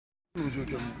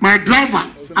My driver,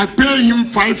 I pay him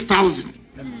 5,000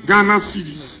 Ghana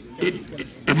cedis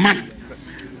a month.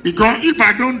 Because if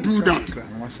I don't do that,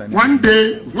 one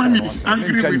day when he's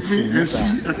angry with me and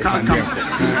see a car come,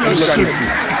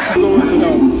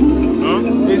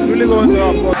 it's really going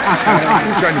to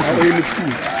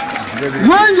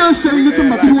why you saying it to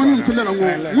my one to let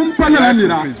one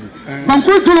palanira?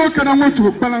 Banco can I want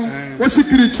to palang what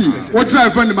security, what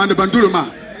driver the man the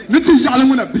banduloma? Little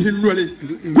Yalamuna be him really.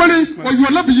 Quali or you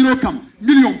are not be come,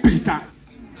 million Peter.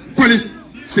 Quali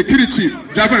security,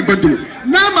 driver and bundle.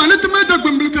 Now, man, let the man that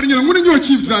Bumble can you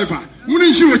chief driver.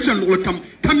 Wouldn't you a channel will come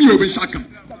you over Shakam?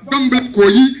 Bumble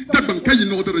Koyi, that Bankai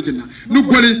in order regina. No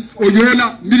Quali or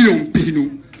Yola million Pino.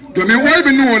 Do me why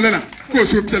be no Lena?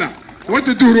 Course you tell her. What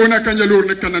to do, Rona can you learn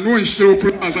the can no show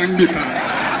as Angita?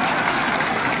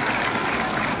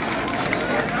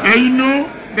 I know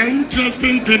the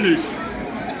interesting thing is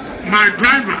my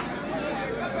driver.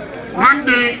 One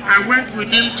day I went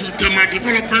with him to Tema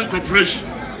Development Corporation.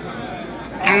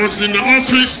 I was in the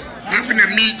office having a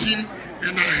meeting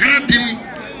and I heard him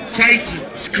fighting,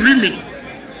 screaming.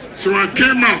 So I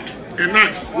came out and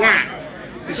asked why.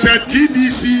 He said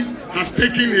TDC has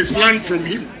taken his land from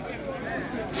him.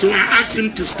 So I asked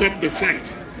him to stop the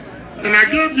fight. And I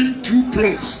gave him 2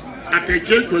 plots at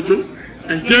Agyapong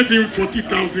and gave him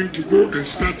 40,000 to go and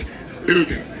start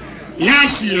building.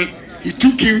 Last year, he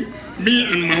took me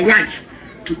and my wife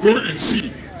to go and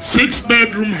see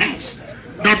 6-bedroom house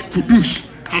that Kudus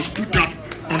has put up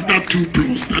on that 2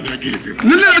 plots that I gave him.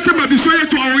 When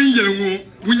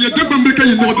you get Bamblica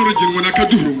in Northern region when I can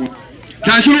do room.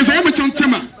 That's how much on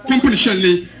Tema, company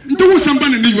Shelly, into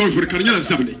somebody in New York for Carniela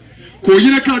Zabli.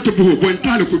 Koyina Cartabu,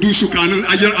 Pontano Kudusu Canon,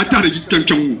 Ayer Atari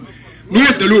Kanchong.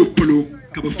 No the low polo,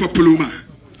 Kaba for Puluma.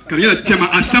 Carniela Tema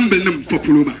assemble them for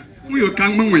Puluma. We are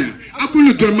Kangmania.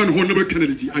 Apollo German Honorable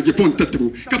Kennedy, Agyapong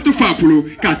Tatu, Captain Fapulo,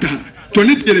 Katara,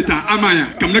 Tonit Elita, Amaya,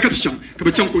 Kamnakashan,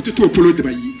 Kabachanko to Polo de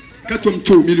Bayi, Katum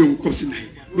 2 million Cosinai,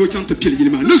 no chance to kill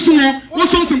him. No sooner,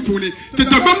 what's on some pony, the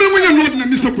Bamble when you're not in a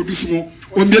Mr. Kudusmo,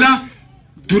 or Mila,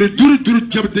 Duru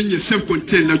Jabdin yourself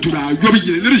contain Najura,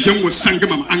 Yobi, Religion was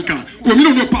Sangam Ankara, or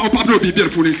you know Pablo be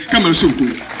Pony, come and so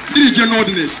do. Religion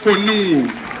ordinance or no.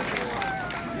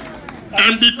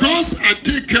 And because I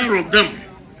take care of them,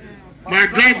 my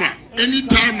driver,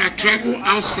 anytime I travel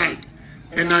outside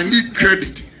and I need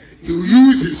credit, he will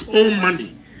use his own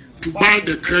money to buy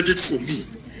the credit for me.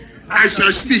 As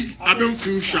I speak, I don't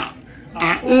feel sharp.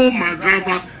 I owe my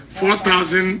driver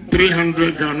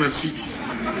 4,300 Ghana cedis.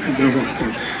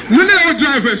 No,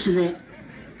 drivers,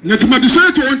 not my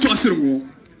desire to want to ask them.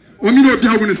 When you know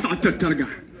how to start a targa,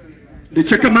 the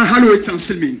check my Halloween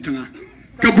chancellor,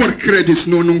 Cabot credits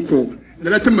no call. The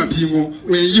letter Mapimo,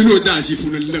 when you know that if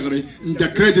you the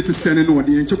credit is sending on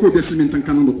the Choco Basement and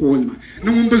Canon Colma.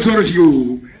 No one bizarre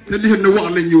you, the little no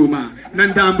one in you, ma,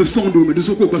 Nandam, the Sondo, the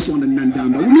Soko Bason and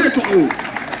Nandam. We are to all.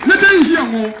 Let us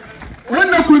young.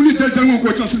 When I could meet the Demo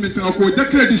Chancellor, the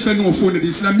credit is no phone, it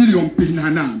is a million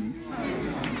pinanam.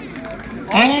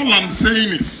 All I'm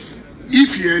saying is,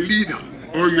 if you're a leader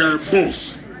or you're a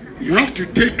boss, you have to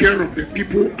take care of the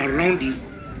people around you.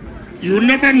 You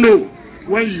never know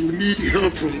when you need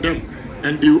help from them,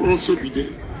 and they will also be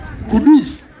there.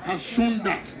 Kudus has shown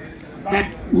that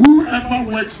whoever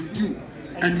works with you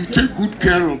and you take good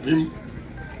care of him,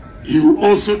 he will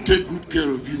also take good care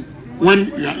of you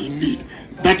when you are in need.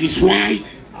 That is why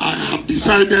I have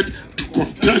decided to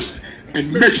contest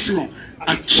and make sure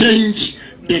I change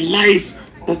the life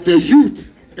of the youth,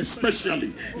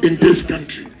 especially in this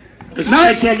country,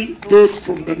 especially those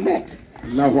from the north.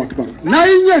 Allahu Akbar. Na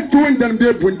yinya tuwan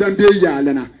dambe bundambe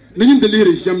yalana. Nin da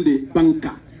lire jamde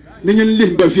banka. Nin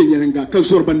lih ba fi yanga ka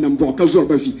zorban nan bo ka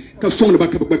zorba fi ka son ba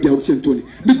ka ba biya wucin toni.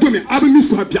 Mi to me abu mi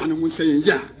so ha biya nan mun sayen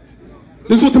ya.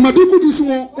 Da zo ta ma bi kudu so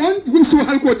on wun so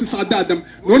har ko ta sadadam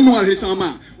won no alhi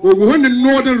sama o won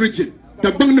northern region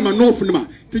da bang ne ma north ne ma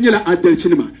tinyela adalci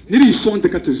ne ma ni ri son ta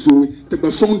ka ta zo ta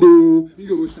ba son do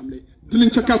yoro samle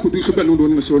dilin chaka kudu so ba no do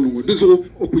na so no do zo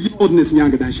o ku yi ordinance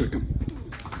nyanga da shirkam.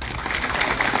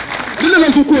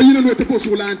 Let us go in the post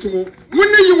land to when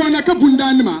you want a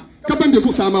kabundanima, Kabambi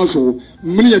Samaso,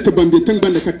 many at the Bambi,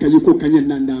 Tangana Kakayuko Kanyan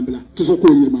Nandambla, to Soko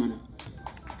Yirmana.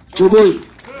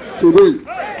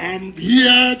 I'm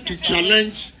here to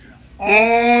challenge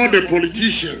all the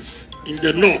politicians in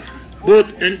the north,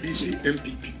 both NDC and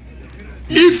MPP.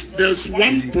 If there's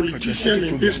one politician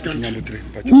in this country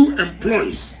who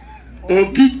employs or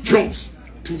gives jobs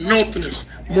to Northerners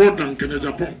more than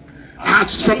Agyapong, I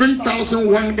have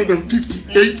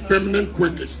 7,158 permanent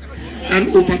workers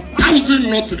and over 1,000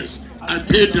 Northerners. I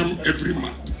pay them every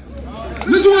month.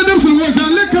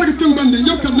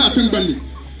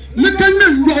 Lekan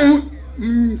no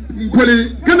ngole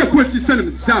gana kwati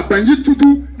sanam za ban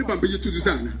yitudu ne ban yitudu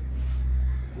sana.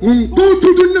 Un go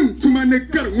tudu nem tuma ne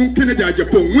gar un kene da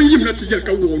Agyapong un yim na tiyer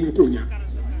ka wo no konya.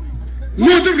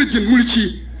 Northern region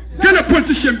mulchi gana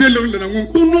politician be lo na un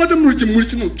ko northern region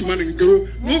mulchi no tuma ne garo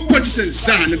no politician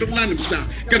za ne do na sa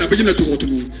gana be na to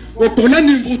wotu o ko na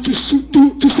ni vo tu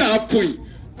sa point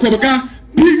ko ga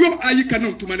biyo ayi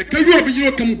kanon tuma ne kayo be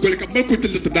yiro kam gole ka ba ko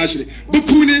tel ta dashire ba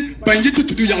pune ban yitu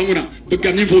tudu ya ngona ba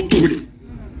gani vo tuli.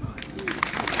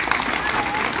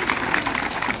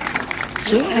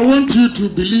 So I want you to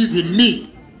believe in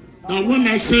me that when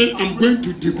I say I'm going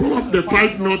to develop the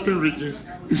 5 northern regions,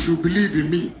 you should believe in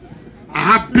me. I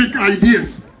have big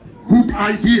ideas, good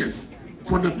ideas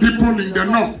for the people in the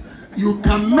north. You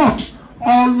cannot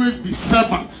always be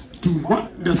servant to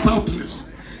what the southerners.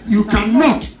 You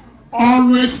cannot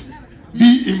always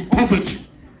be in poverty.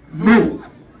 No.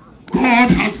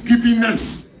 God has given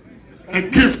us a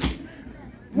gift.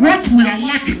 What we are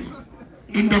lacking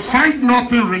in the 5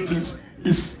 northern regions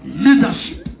is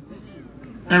leadership.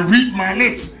 And read my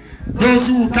lips. Those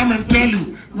who will come and tell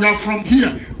you, we are from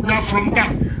here, we are from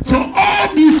that. So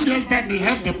all these years that they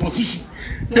have the position,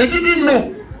 they didn't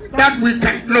know that we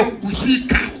can, look, we see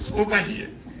cows over here.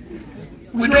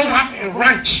 We don't have a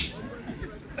ranch.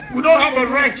 We don't have a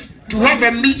ranch to have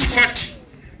a meat factory,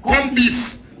 corned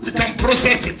beef. We can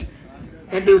process it.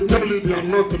 And they will tell you they are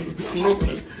not rich, they are not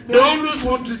rich. They always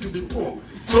want you to be poor,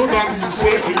 so that you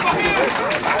say,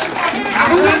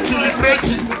 I'm going to liberate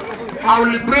you. I'll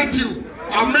liberate you.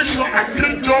 I'll make sure I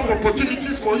create job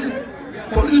opportunities for you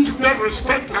to get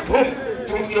respect at home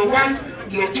from your wife,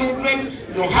 your children,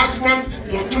 your husband,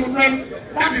 your children.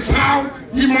 That is how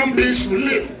human beings will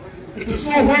live. It is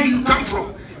not where you come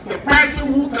from. The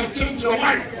person who can change your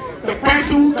life, the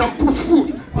person who can put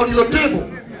food on your table,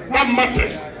 that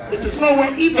matters. It is not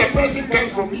where, if the person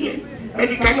comes from here and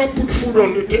he cannot put food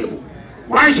on the table,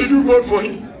 why should you vote for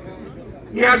him?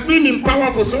 He has been in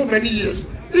power for so many years.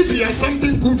 If he has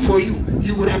something good for you,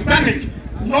 he would have done it.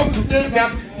 Not today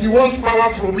that he wants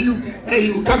power from you and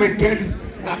he will come and tell you,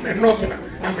 I'm a northerner,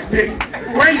 I'm a this.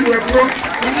 When you were broke,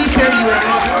 when you said you were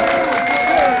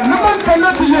not. No one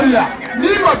cannot hear ya.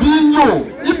 Nima being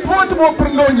you. If what more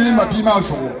prolonging my be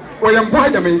mouse or young boy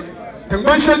me, then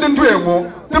one shall do a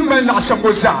war, the man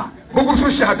Ashamboza, Bogusu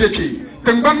Shahabeki,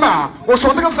 Tembama, or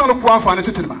something of the Quafa and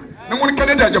Titima. No one can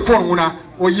Agyapong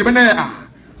or Yemena,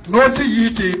 not to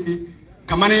eat.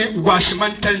 Kamane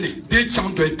washman telni de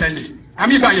chanto telni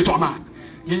ami ba yetoma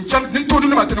yin chan nin to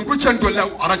dum matan ko chan dolla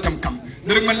aratam kam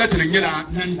ne man latin ngena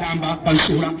nan damba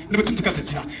bansura ne batin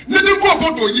takatira ne din ko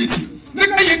bodo yiti ne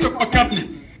ayete bakabni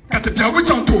katabia wo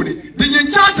chan to ne de yin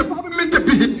charge parliament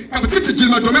bi ka bititi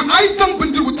jilma do me ai tam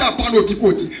bindir wuta pano bi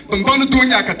koti ban ban to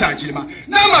nya ka ta jilma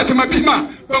na ma ta mabima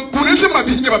ban kunin se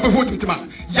mabi nya ba fotum tima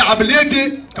ya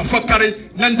ablede ka fakare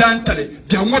nan dan tale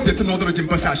biya mo de to no do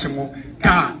jimba sa shimo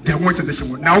ka da wancan da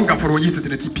shimo na unga faro yita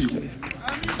da TP.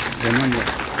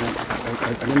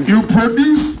 You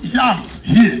produce yams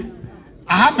here.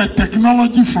 I have a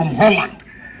technology from Holland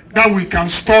that we can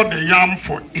store the yam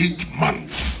for 8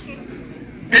 months.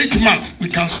 8 months we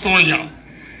can store yam.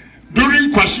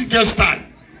 During Kwashige's time,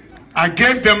 I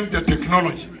gave them the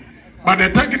technology. But the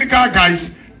technical guys,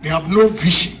 they have no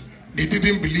vision. They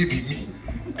didn't believe in me.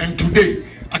 And today,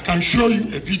 I can show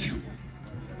you a video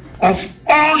of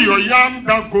all your yam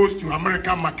that goes to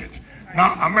American market.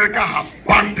 Now America has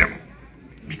banned them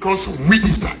because of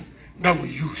Wednesday that we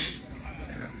use.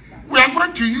 We are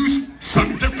going to use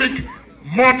scientific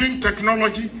modern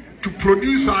technology to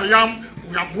produce our yam.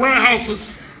 We have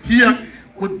warehouses here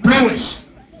with blowers.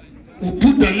 We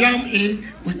put the yam in,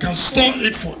 we can store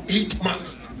it for 8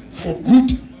 months for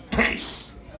good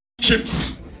price.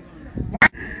 Chips.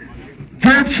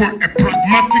 Vote for a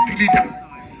pragmatic leader.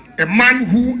 A man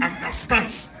who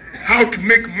understands how to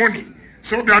make money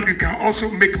so that we can also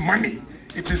make money.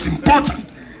 It is important.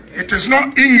 It is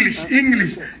not English,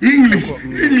 English, English,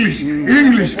 English,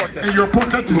 English, and your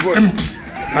pocket is empty.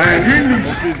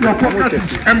 English, your pocket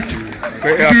is empty.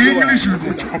 The English will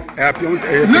go chop.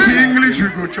 The English will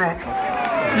go chop.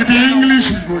 The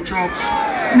English will go chop.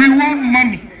 We want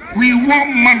money. We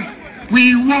want money.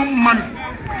 We want money.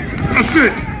 That's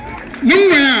it.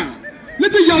 Nowhere.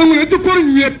 Let the young one to call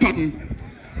you a pump.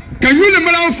 Can you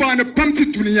never find a pump to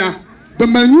Tunia? The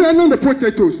manual on the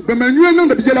potatoes, the manual on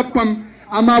the yellow pump,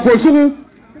 Amabozo,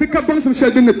 tika bang some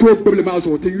shell din the to problem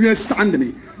also to US sand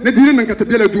me na dire nan ka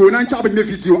tabela do nan cha ba me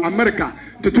video America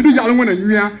to tudu ya wona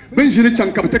nwia ban jiri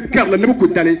chanka ta karla ne ko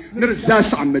dale ne za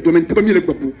sa me do men taba mi le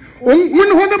gbabu on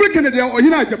mun honorable Canada o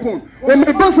hina Agyapong o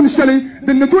me bang some shell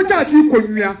din ne to cha ti ko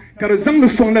nwia kar zang le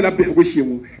song na la be go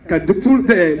shemu ka duktur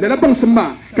de la bang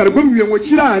sama kar go nwia wo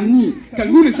chira ni ka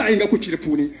nuni sa inga ko chire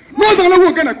puni no zang la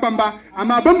wo kana kpamba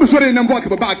ama ban bu sore nan bo ka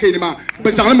ba kai ni ma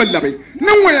ba zang la malabe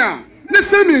nan waya ne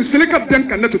selmin selika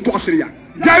benka na to asiriya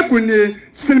jai kunni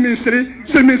selmin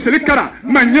selikara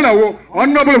manyela wo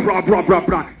honorable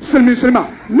bra selmin selima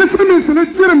ne selmin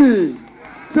selikirmi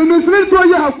selmin selik to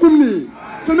ya hakumni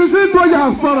selmin selik to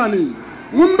ya farani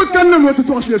mun bakan na no to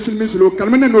asiriya selmin selo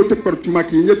kalmana no to pertuma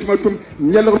ki yetuma tum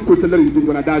nyela ko telar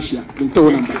yidin na dashiya din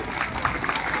tawnan ba.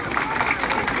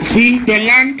 See the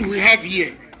land we have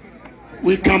here,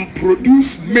 we can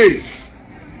produce maize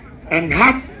and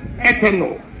have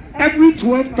ethanol. Every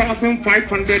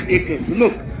 12,500 acres,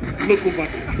 look over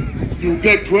there, you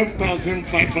get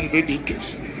 12,500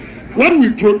 acres. When we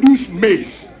produce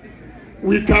maize,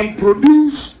 we can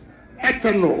produce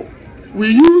ethanol.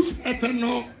 We use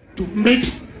ethanol to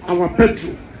mix our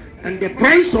petrol. And the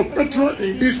price of petrol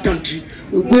in this country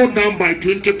will go down by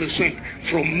 20%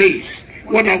 from maize.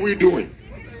 What are we doing?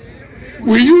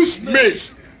 We use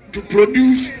maize to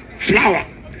produce flour.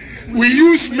 We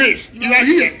use maize. You are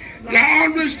here. You are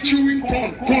always chewing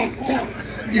corn.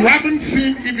 You haven't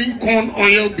seen even corn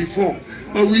oil before,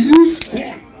 but we use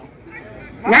corn.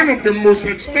 One of the most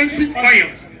expensive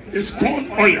oils is corn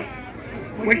oil.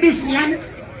 With this land,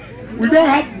 we don't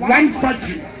have one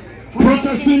factory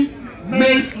processing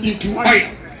maize into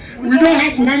oil. We don't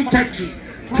have one factory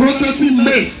processing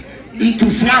maize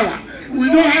into flour. We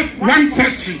don't have one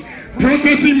factory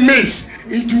processing maize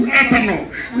into ethanol.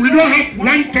 We don't have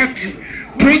one factory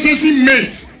processing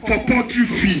maize for poultry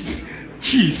feeds.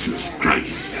 Jesus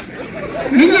Christ.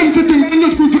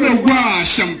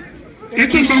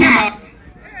 It's a sad.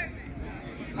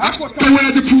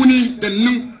 Kawala the puni, the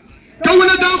nun.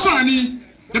 Kawala Danfani,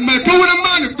 the Malkawana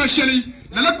man, especially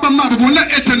the Lapama, the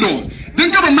ethanol.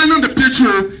 Then come a man on the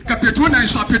petrol, Capetona and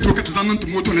Sapeto, Catazan to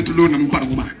motor and to loan and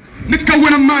Baruma.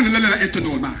 Nikawana man, Lala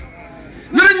ethanol.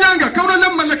 Nanyanga, Kawana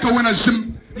Malakawana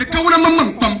Zim, the Kawana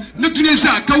Mamam Pum,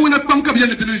 Nutuneza, Kawana Pumka,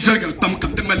 the Jagal Pumka,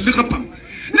 the Malirapam.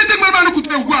 Let man could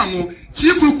have one,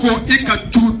 Chibuko, Eka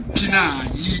two Pina,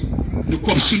 ye, the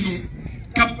Kopsunu,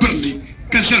 Caperli,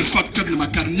 Casal Factor, the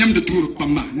Macarnium, the Tour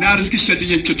Pama, Naris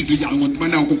Shadi to the young one,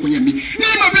 Mana Koyami.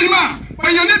 Nima Bima, by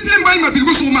your name by my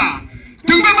Bilgusuma.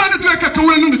 Tumba to a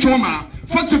Kawan on the Choma,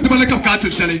 Factor the Balaka Carter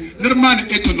Sally, the man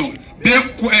ethanol, their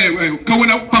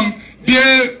Kawana Pum,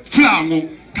 their flango,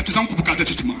 Catazan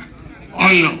Pukatuma.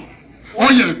 Oil,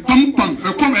 pum,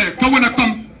 Kawana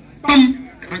pum,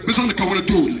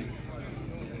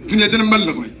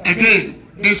 Again,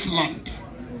 this land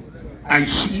I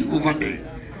see over there,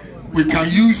 we can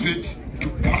use it to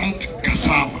plant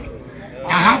cassava.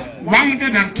 I have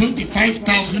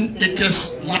 125,000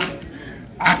 acres land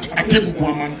at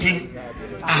Agyapong.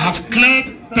 I have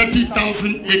cleared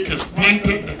 30,000 acres,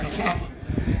 planted the cassava.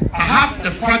 I have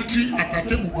a factory at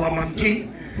Agyapong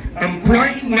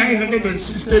employing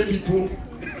 960 people.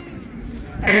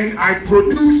 And I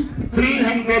produce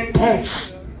 300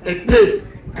 tons a day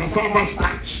cassava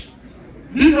starch.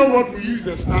 Do you know what we use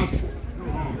the starch for?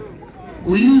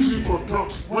 We use it for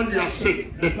drugs. When you are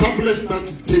sick, the tablets that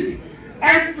you take.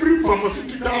 Every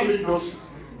pharmaceutical industry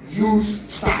use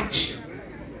starch.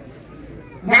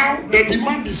 Now the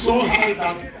demand is so high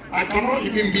that I cannot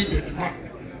even meet the demand.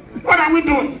 What are we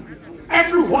doing?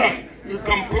 Everywhere you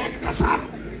can plant cassava.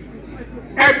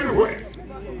 Everywhere.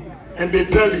 And they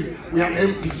tell you, we are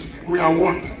MPs. We are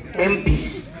what?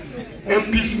 MPs.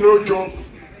 MPs no job.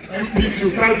 MPs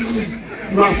you can't see.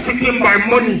 You are sitting by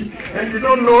money and you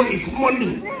don't know it's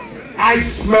money. I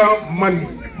smell money.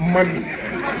 Money.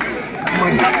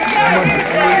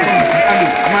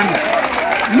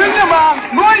 Ninyama,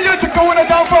 no yet to go on a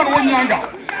down for one younger.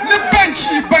 The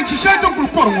benchy shed up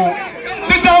with Cornwall.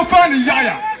 The down for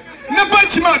Yaya. The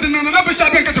benchy man and another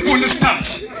shall get to go in the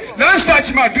starch. The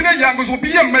starch man, do not young will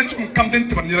be a match come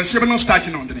into the Shivan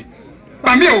starching on the day.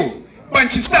 Bamio,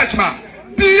 Bunchy starch man,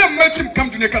 be a match come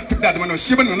to the cut to that one or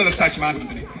Shivan another starch man on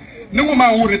the day. No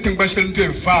woman would return by spelling to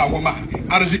a far woman.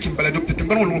 Arazikim, but I don't think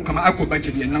will come out by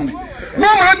Jenny and Nami. No,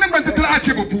 I remember the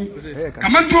Agyapong.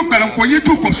 Come on to Balanco, you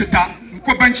took from Seta,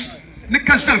 Cobanch, the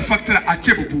Castle Factor at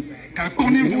Agyapong. Can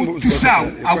to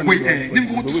sound away,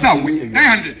 Nimbo to sound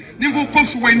 900. Nimbo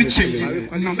comes away in the change,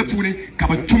 and on the pony,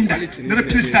 Kabatunda, the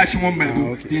police station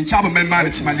woman, the enchantment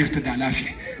managed my little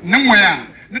Dalafi. Nowhere,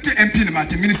 not the MP,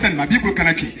 the minister, my people can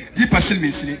actually, deep as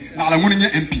Silmisli, now I'm winning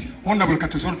MP. honorable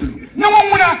Katasortulu. No one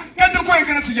get the point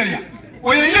at Yelia.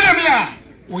 Or Yelia,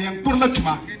 or young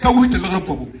Torlatuma, Kawit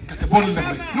Larabobo, Catabon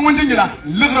level. No one did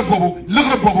Larabobo,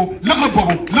 Larabobo,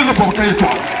 Larabobo, Larabobo Kayato.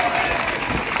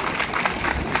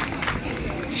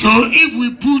 So if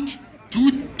we put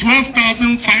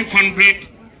 12,500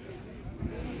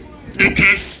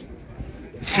 acres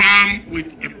farm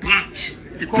with a plant,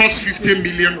 it costs $50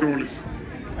 million,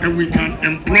 and we can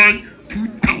employ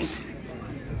 2,000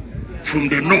 from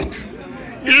the north.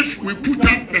 If we put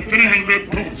up the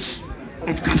 300 tons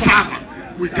of cassava,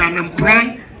 we can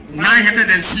employ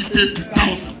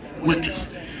 962,000 workers.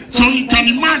 So you can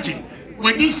imagine,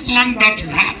 with this land that you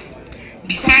have,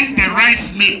 besides the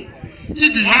rice mill,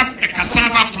 if you have a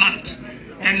cassava plant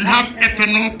and you have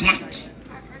ethanol plant,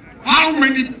 how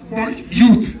many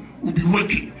youth will be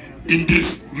working in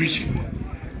this region?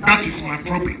 That is my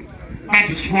problem. That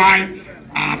is why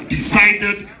I have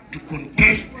decided to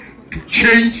contest to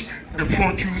change the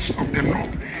fortunes of the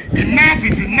North. Enough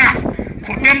is enough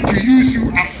for them to use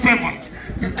you as servants.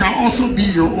 You can also be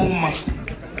your own master.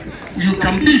 You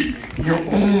can be your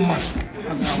own master.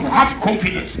 You should have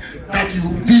confidence that you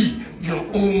will be your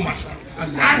own master.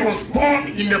 And I was born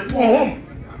in a poor home.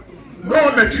 No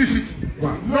electricity,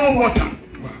 no water.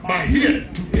 But here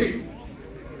today,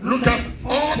 look at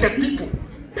all the people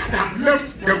that have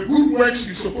left the good works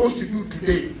you're supposed to do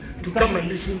today to come and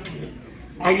listen to me.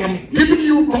 I am giving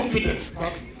you confidence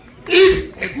that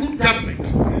if a good government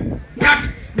that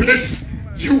places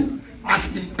you as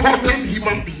important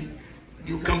human being,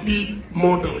 you can be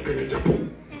more than Agyapong.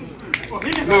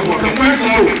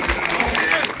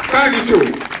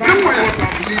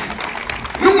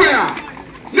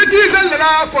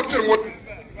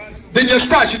 Then you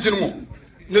start it in one.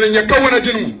 Then you go on a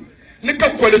dinner. Nika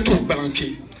quality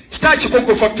balanci. Start your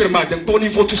cocoa factory, madam, don't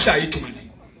even to say to money.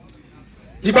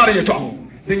 You buy it all.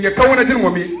 Then you go on a dinner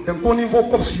with me, then don't even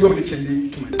cops your chili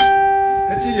to money.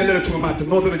 Let's see a little to my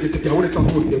northern to be able to talk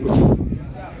to you.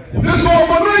 That's all,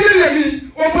 but no,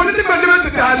 you or political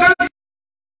limited.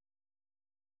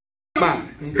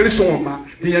 Grisoma,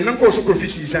 the Yananko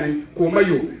Socofici,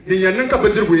 Comayo, the Yananka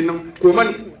Bedruinam, Coman,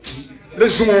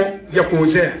 Lesumo,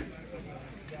 Yapose.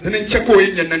 Then in Chaco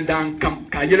Indian and down come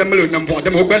Kayela Melon and bought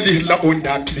them obey la on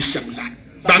that to the Shamla.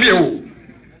 Damio.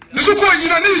 The Suko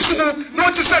Yanani,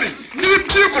 not to study, need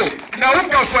Chico, now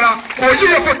Gafara, or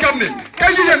you for coming.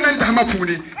 Kayi and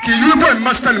Hamapuni, Kiyubo and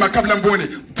Master Macabamboni,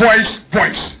 voice.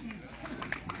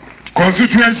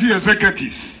 Constituency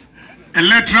executives,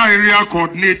 electoral area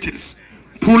coordinators,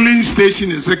 polling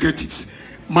station executives.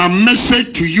 My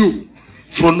message to you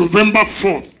for November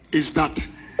 4th is that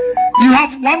you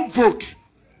have one vote,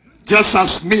 just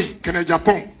as me,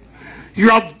 Agyapong. You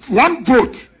have one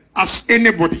vote as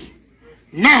anybody.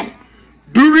 Now,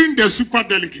 during the super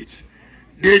delegates,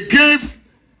 they gave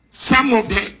some of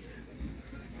the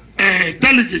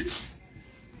delegates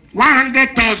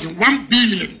 100,000, 1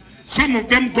 billion. Some of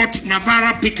them got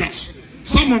Navara pickups.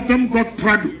 Some of them got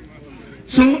Prado.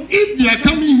 So if they are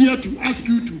coming here to ask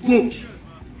you to vote,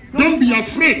 don't be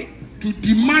afraid to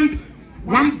demand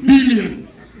 1 billion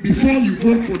before you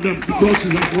vote for them because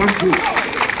you have one vote.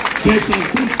 Just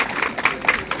like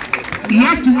that. You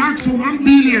have to ask for 1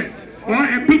 billion or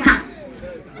a pickup.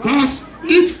 Because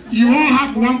if you all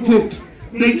have one vote,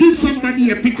 they give somebody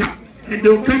a pickup and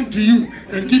they'll come to you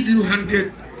and give you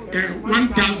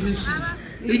 1,000 seats.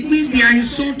 It means they are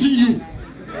insulting you.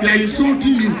 They are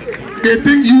insulting you. They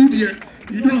think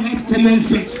you don't have common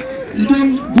sense. You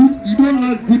don't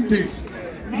like good things.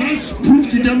 Let's prove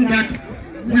to them that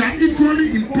we are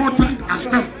equally important as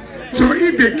them. So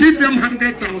if they give them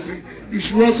 100,000, you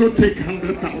should also take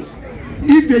 100,000.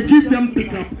 If they give them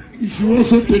pickup, you should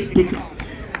also take pickup.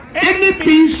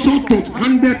 Anything short of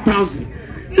 100,000,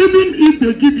 even if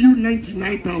they give you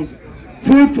 99,000,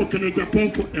 vote for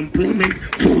Agyapong for employment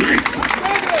for life.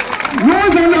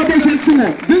 Rose and Labation Timo,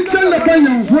 didn't tell the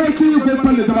Bayan voting you get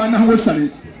Palazana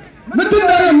Western. Nothing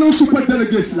that no super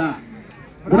delegates la.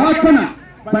 Rakana,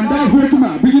 Banda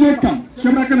Votuma, Bino come,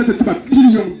 Shamakana to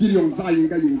billion,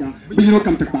 Zayinga, Bino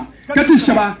come to Ba. Kati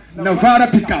Shaba, Navara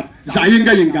pickup,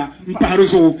 Zayinga,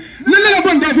 Mparuzo. Nella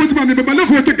Banda Votuma, Bala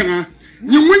Votagana.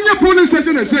 You win your polling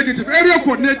station executive, area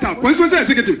coordinator, constituency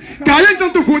executive. Kayan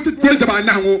don't vote to tell the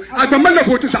Banaho, Adamala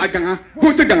voters Agana,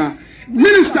 Votagana.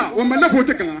 Minister or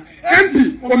Malafotaka,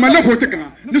 MP or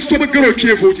Malafotaka, the Sobakaro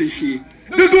Chair voting she.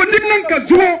 The Zodinan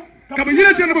Kazo,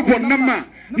 Cabina General Nama,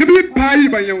 Nibi Pai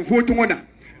by young Votomona.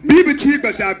 BBT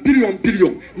Basa billion,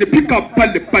 the pick up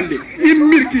Palle, in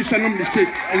Milky Sanam mistake,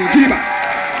 and Jiba.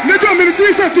 Neto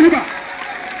Military Satiba.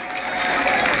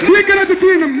 We cannot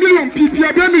do a million people,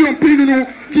 a million people,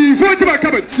 he voted by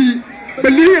Cabot,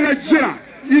 Belia Jera,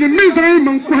 in a misery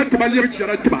man quite about your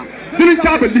character. Didn't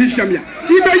have a Lishamia.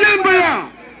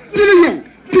 Billion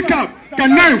pick up, can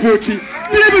 940.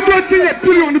 Even 20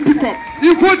 billion pick up.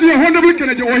 You put your honorable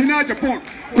Canada or in Agyapong.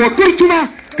 For Kultuma,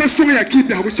 Kasuya keep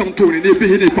the house on Tony, they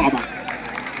be in a papa.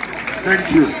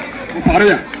 Thank you.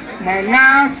 My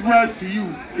last words to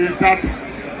you is that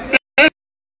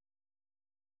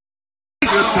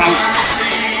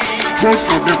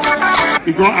both of them,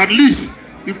 because at least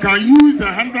you can use the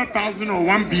 100,000 or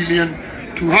 1 billion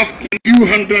to have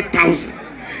 200,000.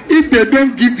 If they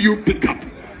don't give you pickup,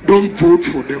 don't vote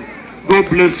for them. God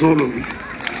bless all of you.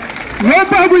 No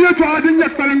problem yet to add in your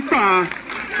talent,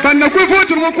 but no vote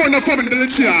to work on the phone.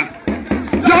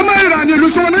 Jamairani,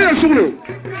 Lusona Solo.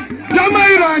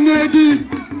 Jamairani,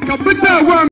 Capita.